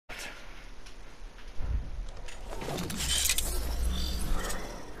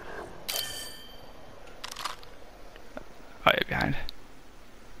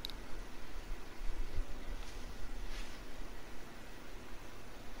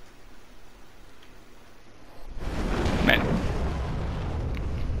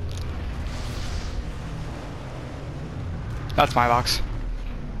That's my box.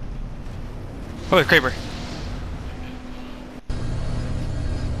 Oh, creeper.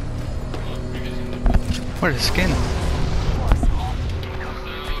 What is skin?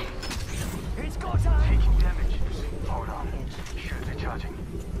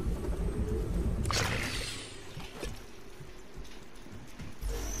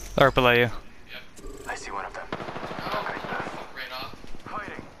 They're below you. I see one of them. Right off.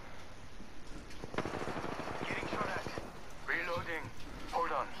 Fighting. Getting shot at. Reloading.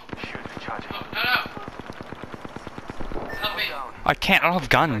 Hold on. Shield recharging. Oh, no. Help me. Down. I can't. I don't have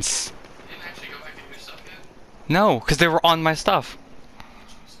guns. You didn't actually go back and do stuff yet? No, because they were on my stuff.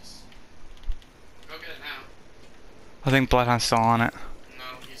 Jesus. Go get it now. I think Bloodhound's still on it. No,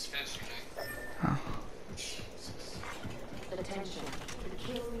 he's finished shooting. Oh. Jesus. Attention, the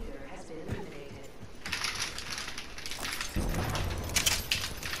kill leader has been eliminated.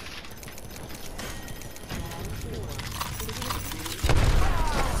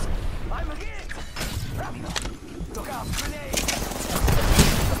 I'm again. Rambo. Look out, grenade.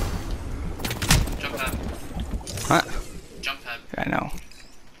 Jump pad. What? Jump pad. I know.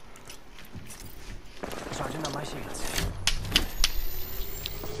 Charging on my shields.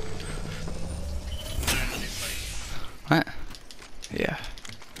 What? Yeah.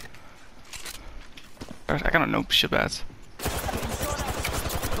 I got no shit bats.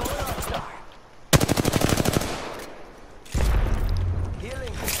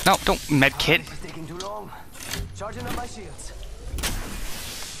 Healing. No, don't med kit. This is taking too long. Charging on my shields.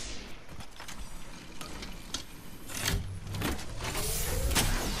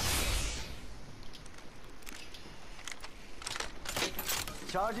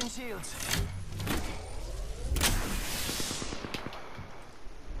 Charging shields.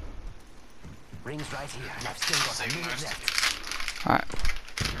 Rings right here, and I've still got a minute left. Alright.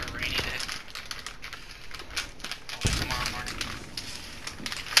 For a rainy day. Only tomorrow morning.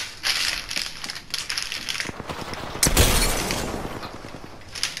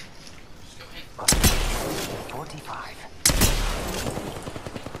 Just go in. 45.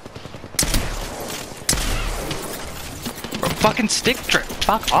 Bro, fucking stick drip.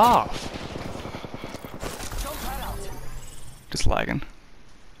 Fuck off. Jump pad out. Just lagging.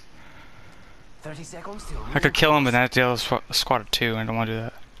 30 seconds till. I could kill him, but then I have to deal with a squad of 2, and I don't want to do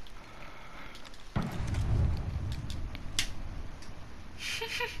that.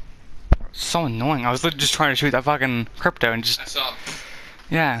 So annoying. I was literally just trying to shoot that fucking crypto and just. I saw.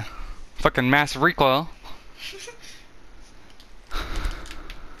 Yeah. Fucking massive recoil.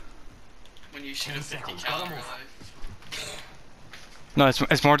 When you shoot a 50 seconds, caliber gotta move. life. No,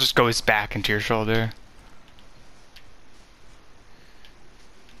 it's more just goes back into your shoulder.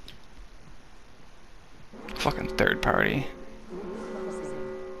 Fucking third party.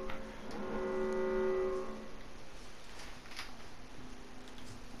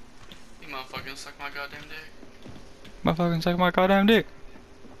 You motherfucking suck my goddamn dick. Motherfucking suck my goddamn dick.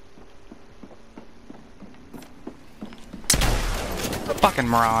 Fucking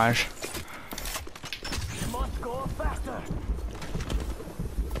Mirage. Must go faster.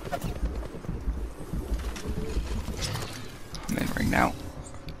 I'm in ring now.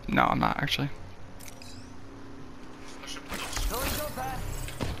 No, I'm not actually. I should put this. Throwing jump pad.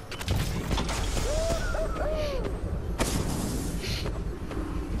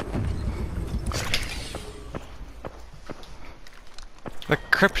 The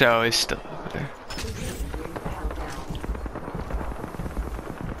crypto is still over there.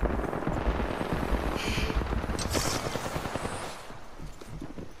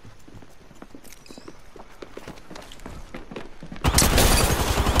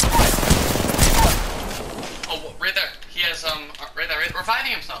 Oh, right there. He has, right there,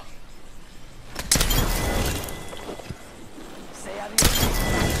 reviving himself. Say adios.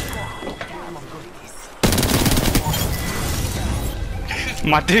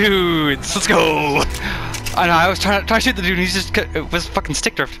 My dudes, let's go! I know, I was trying to shoot the dude and he's just, it was fucking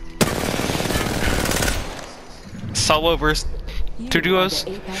stick drift. Solo versus 2 duos.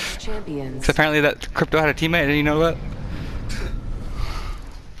 Because apparently that crypto had a teammate, didn't you know that?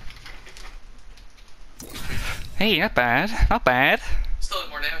 Hey, not bad, not bad. Still did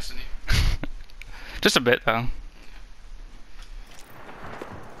more damage than you. Just a bit though.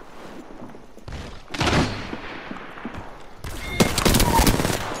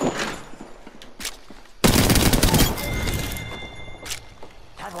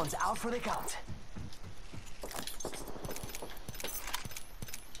 That one's out for the count.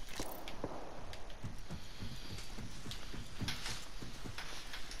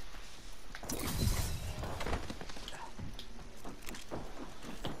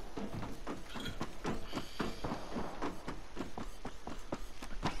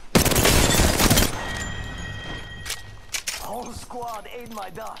 ate my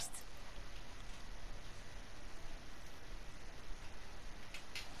dust.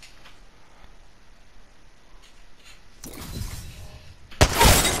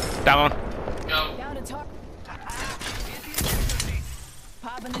 That one. Go. Down to top.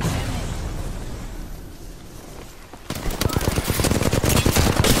 Pop in the chimney.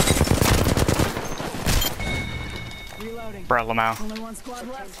 Reloading. Bruh, Lamau. Only one squad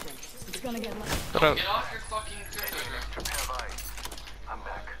left. It's gonna get left. Shut up. Get off your fucking crypto. I'm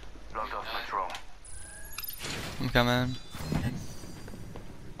back. Logged off my drone. I'm coming.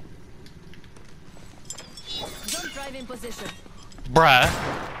 Jump drive in position. Bruh.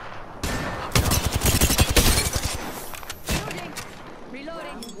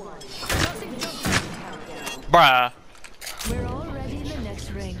 Reloading. Crossing jump drive. Bruh. We're already in the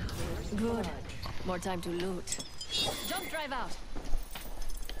next ring. Good. More time to loot. Jump drive out.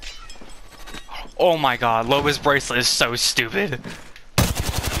 Oh my god, Loba's bracelet is so stupid.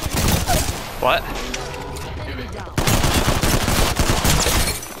 What? Enemy down.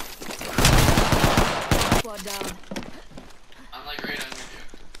 Squad down. I'm like right under you.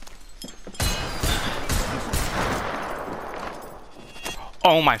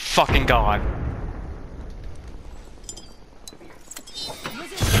 Oh my fucking god.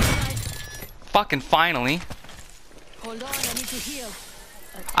 Using drive. Fucking finally. Hold on, I need to heal.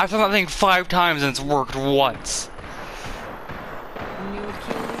 I've done that thing 5 times and it's worked once. New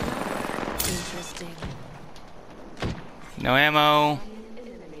kill leader. Interesting. No ammo.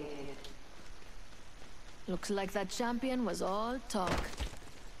 Looks like that champion was all talk.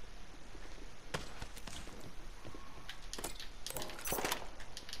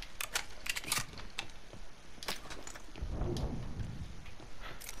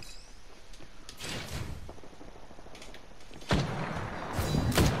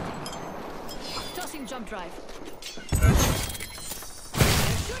 Tossing jump drive.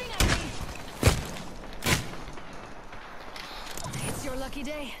 Shooting at me. It's your lucky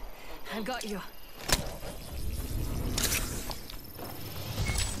day. I've got you.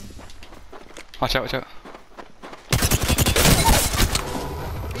 Watch out, watch out.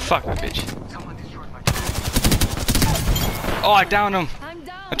 Fuck that bitch. Oh, I downed him. I'm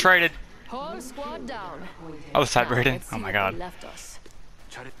down. I traded. Whole squad down. Other side Now, raiding. let's see Oh my what god. they left us.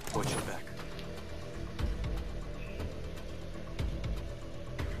 Try to watch your back.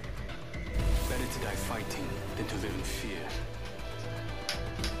 Better to die fighting than to live in fear.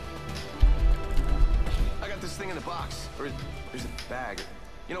 I got this thing in the box. Or there's a bag.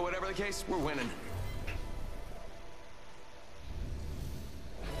 You know, whatever the case, we're winning.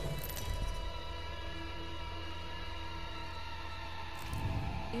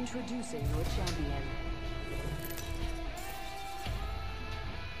 Introducing your champion.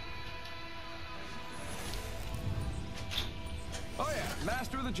 Oh yeah,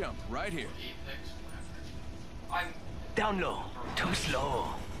 master of the jump, right here. I'm. Down low. Too slow.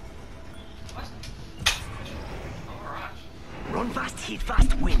 What? Alright. Run fast, hit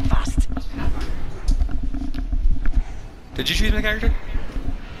fast, win fast. Did you choose my character?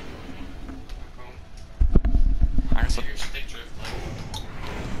 I guess See your stick drift.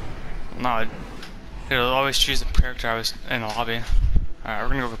 no, it'll always choose the character I was in the lobby. Alright, we're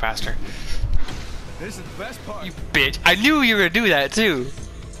gonna go past her. This is the best part. You bitch. I knew you were gonna do that too.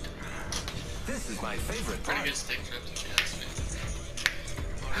 This is my favorite Pretty part. good stick drift if you ask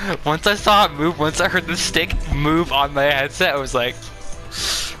me. Once I saw it move, once I heard the stick move on my headset, I was like,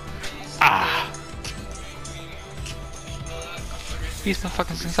 ah. He's my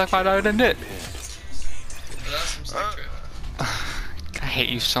fucking suck I didn't do it. That's some stick drift. I hate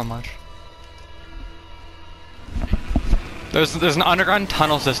you so much. There's an underground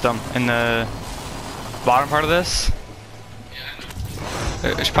tunnel system in the bottom part of this. Yeah, I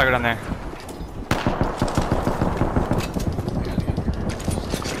know. We should probably go down there.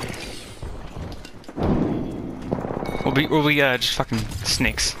 We'll be just fucking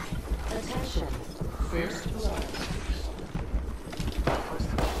snakes. Attention. First blood.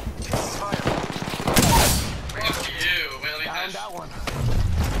 Fuck you. Wait, let me Down finish. that one.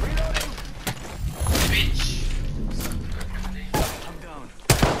 Bitch. I'm down.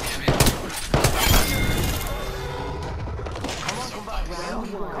 Damn it. Come on, come back.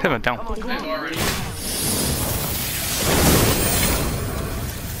 Round one. Hit him down. Come on, come I've on. already.